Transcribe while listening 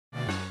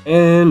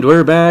And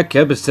we're back,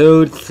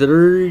 episode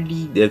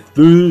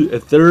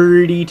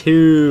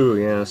 32,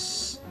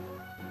 yes.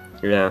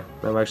 Yeah,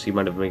 that actually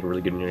might have made a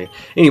really good movie.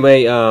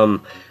 Anyway,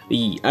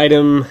 the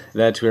item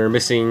that we were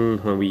missing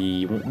when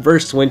we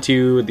first went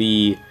to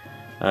the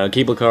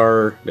cable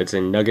car, that's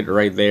in Nugget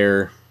right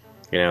there,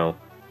 you know,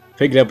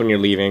 pick it up when you're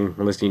leaving,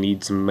 unless you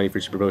need some money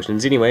for super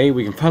potions. Anyway,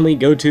 we can finally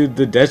go to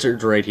the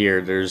desert right here.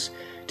 There's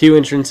two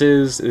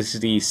entrances. This is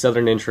the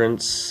southern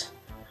entrance.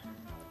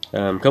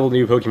 A couple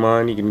new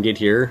Pokemon you can get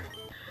here.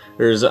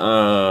 There's,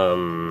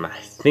 I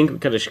think we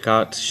could have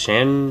got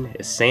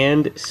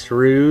Sand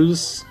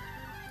Shrews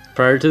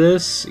prior to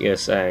this.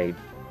 Yes,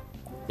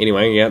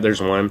 anyway, yeah,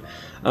 there's one.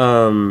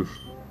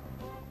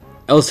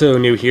 Also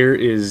new here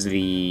is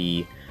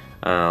the,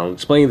 I'll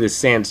explain the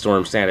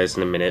Sandstorm status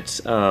in a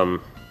minute.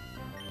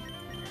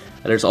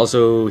 There's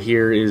also,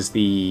 here is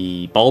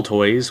the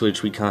Baltoys,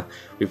 which we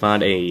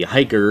found a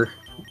hiker,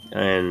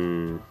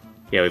 and,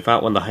 yeah, we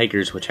found one of the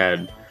hikers which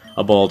had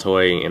a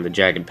Baltoy and the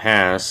Jagged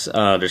Pass.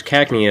 There's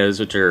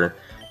Cacneas, which are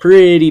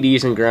pretty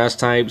decent grass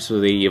types, so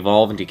they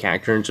evolve into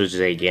Cacturns, which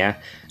is a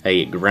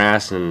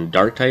grass and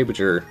dark type, which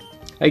are,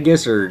 I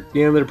guess, they're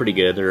pretty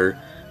good.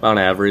 They're about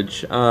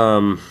average.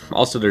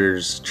 Also,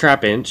 there's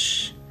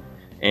Trapinch,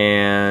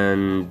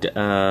 and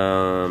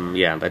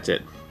yeah, that's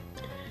it.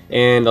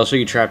 And I'll show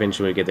you Trapinch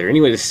when we get there.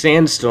 Anyway, the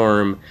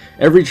Sandstorm,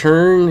 every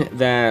turn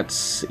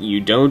that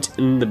you don't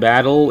end the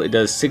battle, it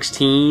does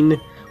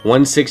 1/16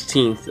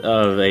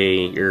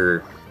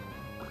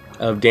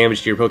 of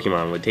damage to your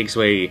Pokemon. It takes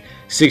away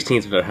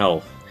 16th of their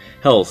health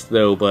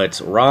though, but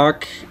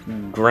Rock,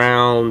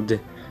 Ground,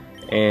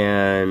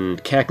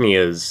 and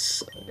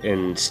Cacneas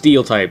and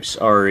Steel types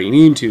are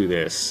immune to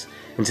this.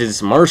 And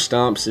since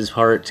Marshtomps is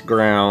part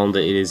Ground,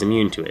 it is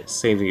immune to it.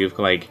 Same thing if,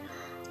 like,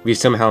 if you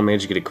somehow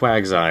manage to get a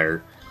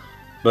Quagsire.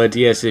 But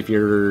yes, if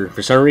you're,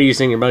 for some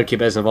reason, your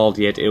Mudkip hasn't evolved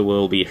yet, it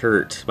will be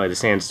hurt by the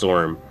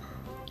Sandstorm.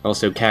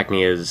 Also,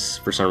 Cacneas,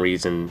 for some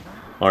reason,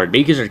 aren't.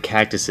 Because they're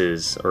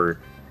cactuses, or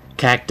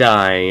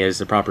cacti, as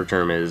the proper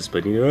term is.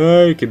 But, you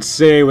know, I can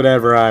say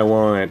whatever I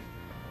want.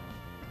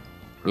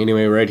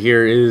 Anyway, right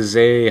here is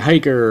a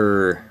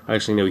hiker.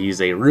 Actually, no, he's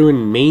a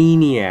Ruin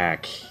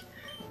Maniac.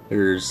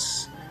 I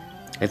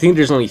think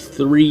there's only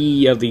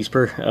 3 of these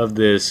of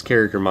this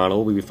character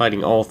model. We'll be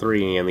fighting all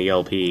 3 in the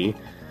LP.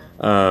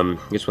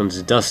 This one's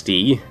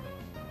Dusty.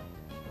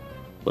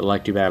 Would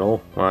like to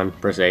battle. On,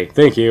 press A.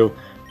 Thank you.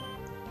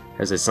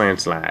 Has a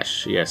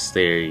Sandslash. Yes,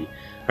 they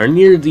are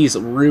near these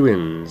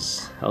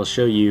ruins. I'll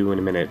show you in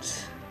a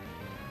minute.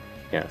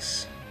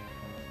 Yes.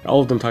 All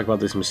of them talk about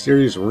this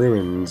mysterious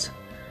ruins.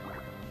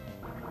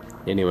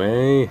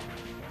 Anyway.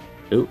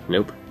 Oh,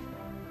 nope.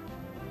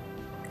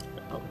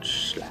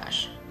 Ouch,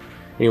 slash.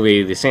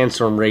 Anyway, the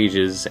Sandstorm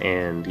rages,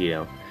 and, you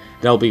know,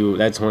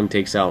 that's one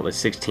takes out the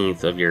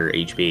 16th of your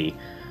HP.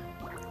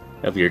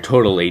 Of your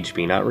total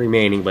HP, not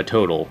remaining, but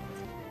total.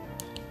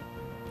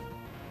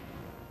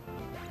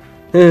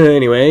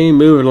 Anyway,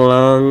 moving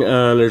along,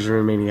 there's a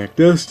Maniac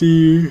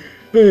Dusty.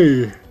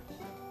 Hey! It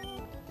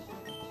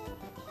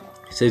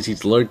says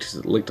he's looked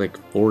like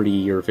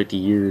 40 or 50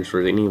 years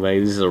for it. Anyway,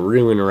 this is a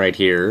ruin right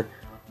here.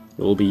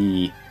 We'll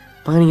be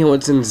finding out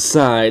what's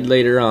inside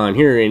later on.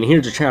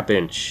 Here's a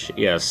Trapinch.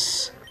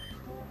 Yes.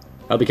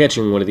 I'll be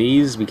catching one of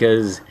these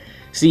because,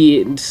 see,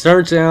 it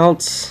starts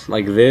out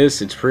like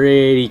this. It's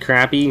pretty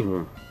crappy.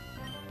 Then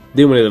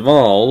when it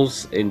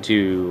evolves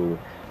into,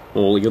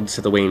 well, you'll just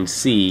have to wait and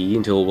see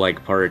until,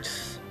 like, part,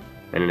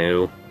 I don't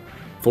know,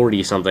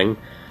 40 something.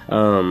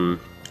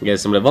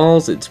 Yes, when it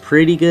evolves, it's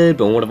pretty good,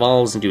 but when it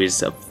evolves into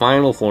its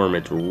final form,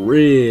 it's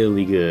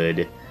really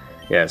good.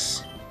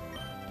 Yes.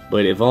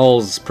 But it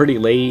evolves pretty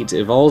late.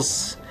 It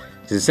evolves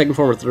to the second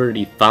form of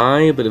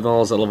 35, but it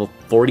evolves at level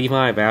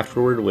 45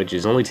 afterward, which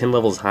is only 10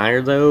 levels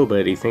higher, though,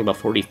 but you think about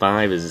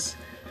 45 is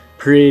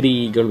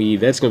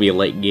that's gonna be a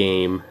late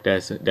game,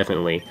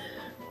 definitely.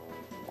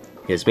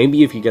 Yes,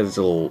 maybe if you got this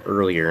a little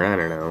earlier, I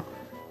don't know.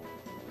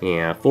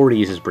 Yeah,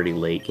 40s is pretty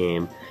late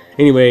game.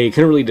 Anyway,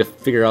 couldn't really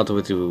figure out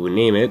what to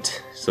name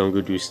it, so I'm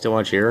going to still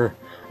watch here.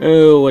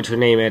 Oh, what to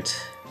name it?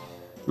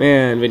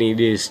 Man, Vinny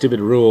did stupid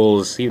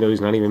rules, even though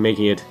he's not even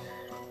making it.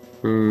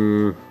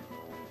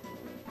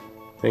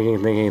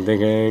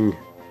 Thinking.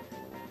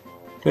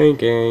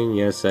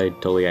 Yes, I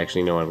totally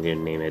actually know what I'm going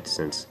to name it,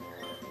 since,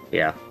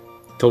 yeah.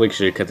 Totally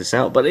should have cut this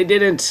out, but I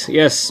didn't.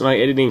 Yes, my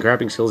editing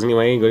crapping skills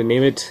anyway. Go to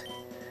name it.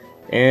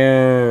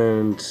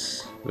 And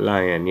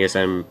Lion. Yes,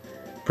 I'm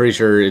pretty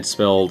sure it's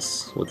spelled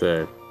with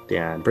a,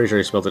 yeah, I'm pretty sure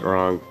I spelled it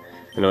wrong.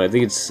 You know, I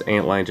think it's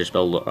Antlions are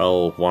spelled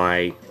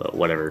L-Y, but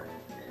whatever.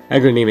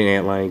 I'm gonna name it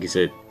Antlion because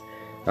it,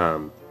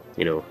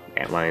 you know,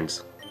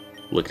 Antlions.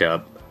 Looked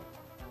up.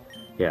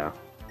 Yeah.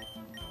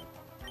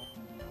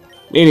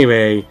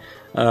 Anyway,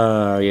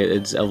 yeah,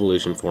 its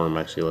evolution form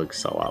actually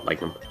looks a lot like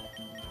him.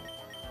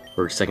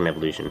 Or second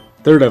evolution.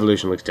 Third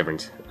evolution looks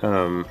different.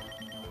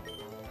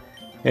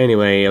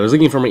 Anyway, I was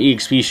looking for my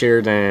EXP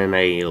shared, and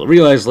I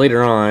realized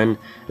later on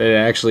that I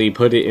actually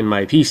put it in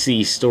my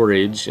PC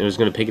storage, and I was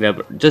going to pick it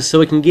up just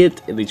so I can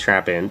get the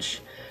Trapinch,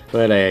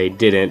 but I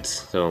didn't,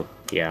 so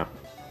yeah.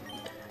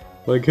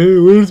 Like, hey,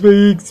 where's my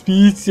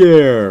XP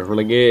share? We're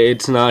like,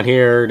 it's not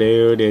here,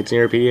 dude. It's in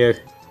your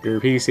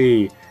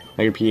PC.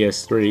 Not your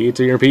PS3.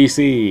 It's in your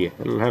PC.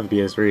 I don't have a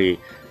PS3.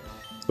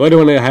 Why do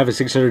I want to have a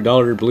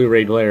 $600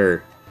 Blu-ray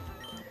player?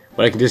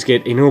 But I can just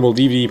get a normal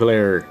DVD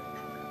player.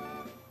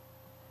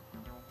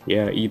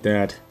 Yeah, eat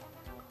that.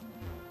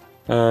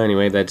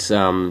 Anyway, that's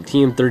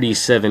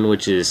TM37,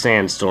 which is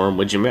Sandstorm,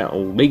 which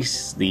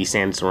makes the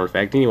Sandstorm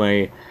effect.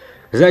 Anyway,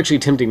 it's actually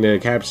tempting to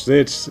catch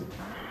this.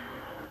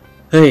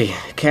 Hey,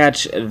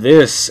 catch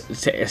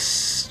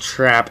this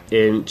trap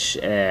inch.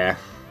 Yeah,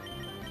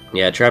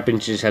 trap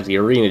inches has the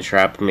arena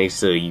trap made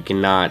so you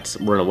cannot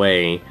run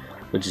away,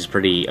 which is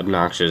pretty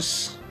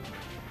obnoxious.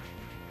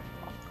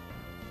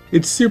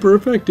 It's super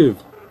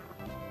effective.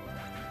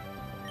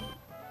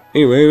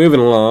 Anyway, moving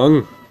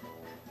along.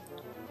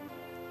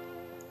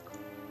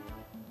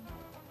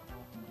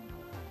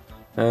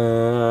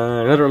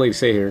 Nothing really to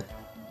say here.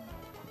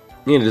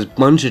 Yeah, there's a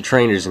bunch of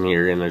trainers in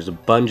here, and there's a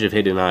bunch of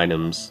hidden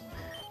items.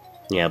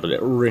 Yeah, but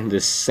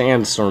this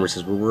Sandstorm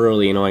is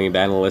really annoying in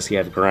battle unless you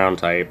have ground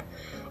type,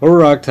 or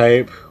rock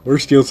type, or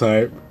steel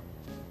type,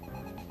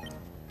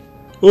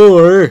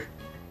 or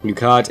you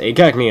caught a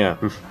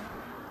Cacnea.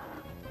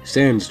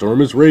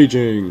 Sandstorm is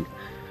raging.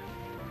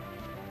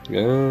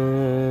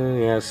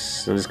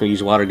 Yes, I'm just gonna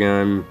use water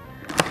gun.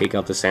 Take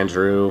out the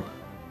Sandshrew.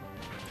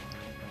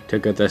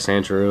 Took out the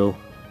Sandshrew.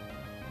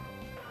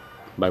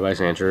 Bye bye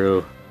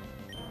Sandshrew.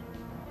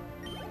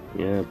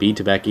 Yeah, beat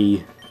to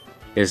Becky.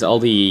 Is all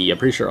the I'm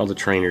pretty sure all the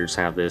trainers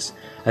have this.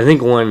 I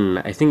think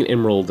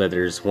Emerald that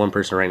there's one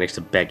person right next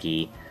to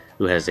Becky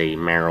who has a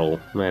Marill.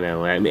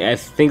 I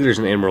think there's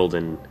an Emerald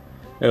and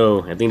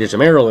I think there's a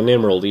Marill and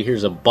Emerald.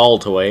 Here's a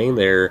Baltoy.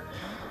 They're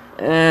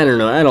I don't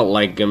know. I don't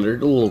like them. They're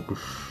a little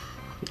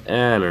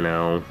I don't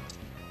know.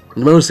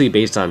 Mostly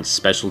based on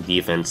special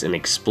defense and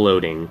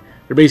exploding.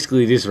 They're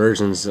basically this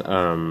version's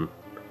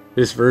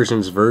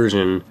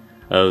version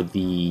of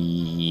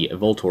the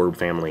Voltorb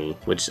family,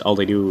 which all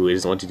they do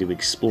is want to do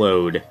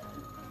explode.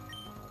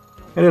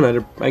 I don't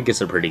know, I guess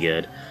they're pretty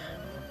good.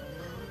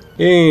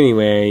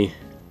 Anyway.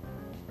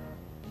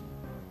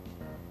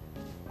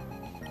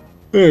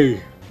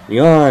 Hey,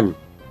 yawn!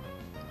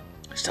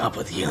 Stop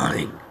with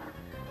yawning.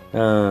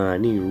 I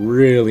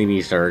really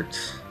need to start,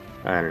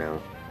 I don't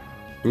know,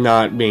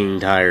 not being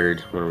tired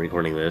when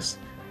recording this.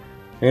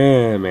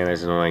 Man,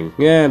 that's annoying.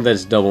 Yeah,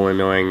 that's double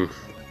annoying.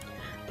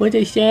 But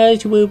the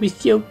Sandshrew is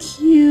so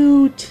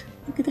cute!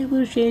 Look at that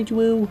little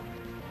Sandshrew.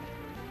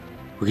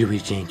 Look at the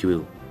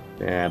Sandshrew.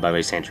 Bye bye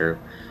Sandshrew.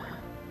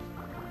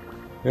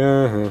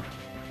 And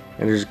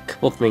there's a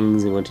couple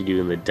things we want to do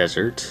in the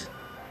desert.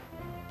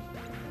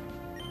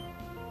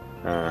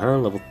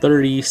 Level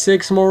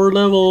 36 more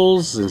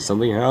levels, and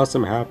something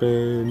awesome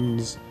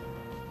happens.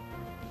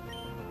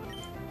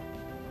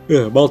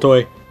 Yeah,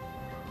 Baltoy.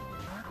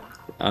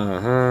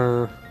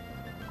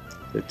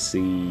 Let's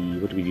see,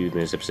 what do we do in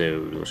this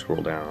episode? We'll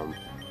scroll down.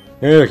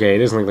 Okay, it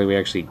doesn't look like we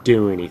actually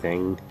do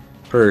anything,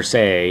 per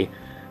se.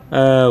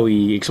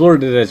 We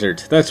explored the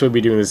desert. That's what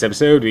we do in this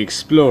episode, we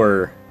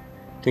explore.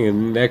 I think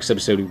in the next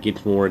episode we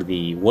get more of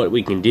the what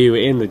we can do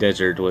in the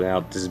desert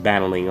without just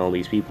battling all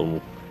these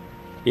people.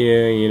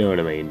 Yeah, you know what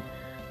I mean.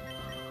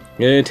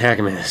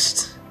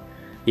 Antagonist.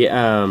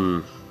 Yeah,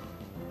 I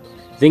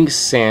think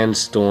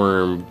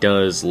Sandstorm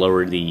does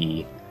lower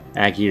the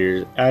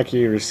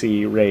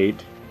accuracy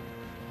rate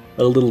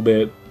a little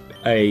bit.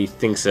 I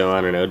think so. I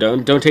don't know.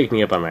 Don't take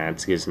me up on that,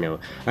 because no,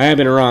 I have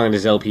been wrong in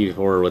this LP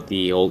before with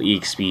the old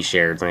EXP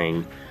share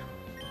thing.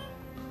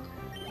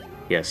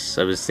 Yes,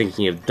 I was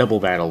thinking of double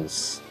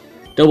battles.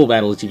 Double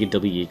battles, you get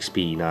double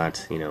EXP,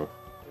 not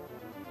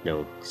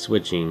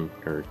switching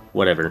or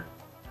whatever.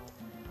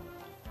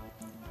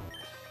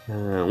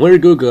 Winter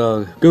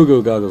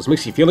Go-Go Goggles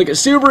makes you feel like a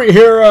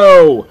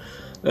superhero.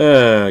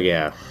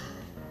 Yeah.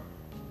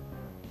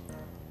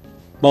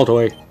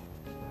 Baltoy.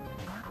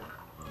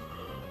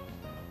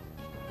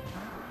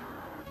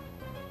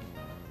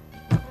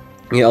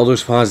 Yeah, all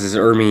those pauses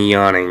are me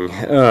yawning.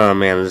 Oh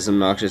man, this is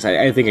obnoxious.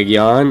 I think I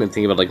yawn and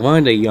think about like, why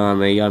did I yawn?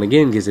 They yawn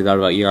again because they thought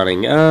about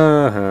yawning.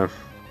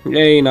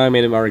 Yay, now I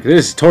made it mark.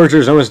 This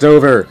torture's almost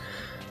over.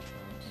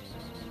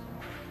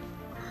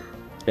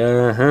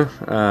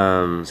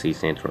 See,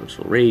 Sandstorm's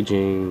still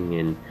raging,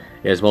 and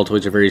yes,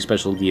 Baltoys are very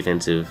special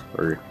defensive,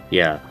 or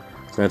yeah,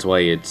 so that's why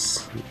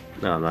it's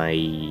my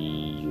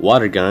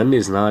water gun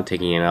is not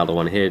taking it out of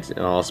one hit,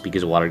 and also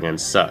because water gun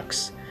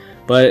sucks,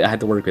 but I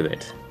had to work with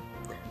it.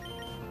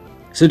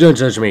 So don't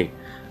judge me.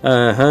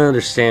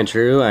 There's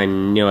Sandshrew. I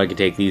know I could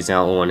take these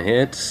out in one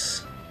hit.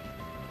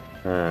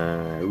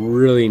 I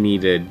really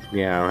needed,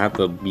 yeah, I'll have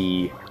to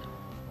be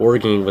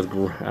working with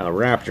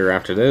Raptor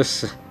after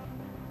this.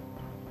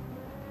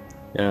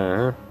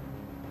 Okay.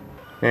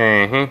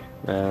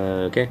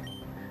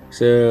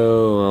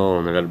 So,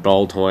 another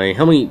Baltoy.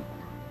 How many?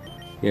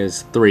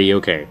 Yes, 3,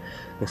 okay.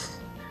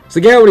 So,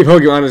 yeah, how many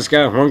Pokemon does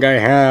one guy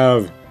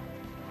have?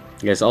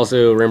 Yes,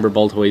 also, remember,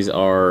 Baltoys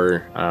are,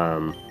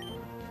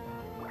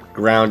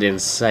 ground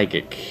and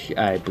psychic.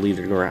 I believe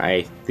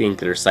I think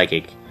they're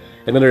psychic.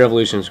 Another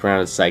evolution is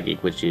ground and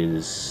psychic, which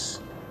is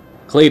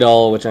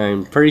Claydol, which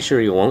I'm pretty sure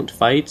he won't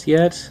fight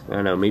yet. I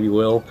don't know, maybe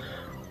will.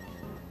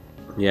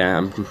 Yeah,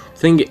 I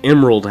think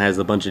Emerald has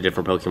a bunch of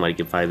different Pokemon you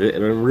can fight.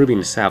 Ruby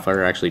and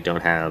Sapphire actually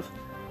don't have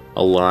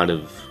a lot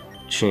of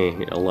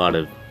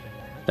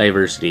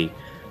diversity.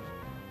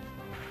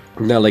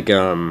 Not like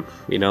you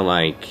know,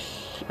 like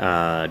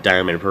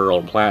Diamond, Pearl,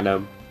 and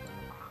Platinum,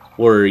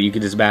 where you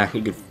could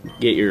you could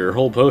get your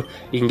whole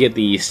you can get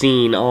the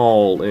scene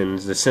all in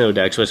the Sinnoh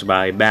deck just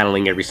by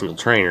battling every single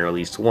trainer at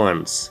least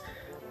once,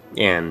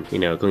 and you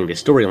know, including the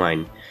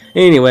storyline.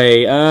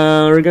 Anyway,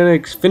 we're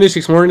gonna finish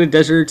exploring the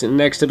desert in the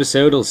next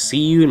episode. I'll see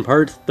you in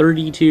part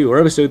 32 or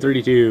episode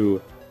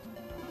 32.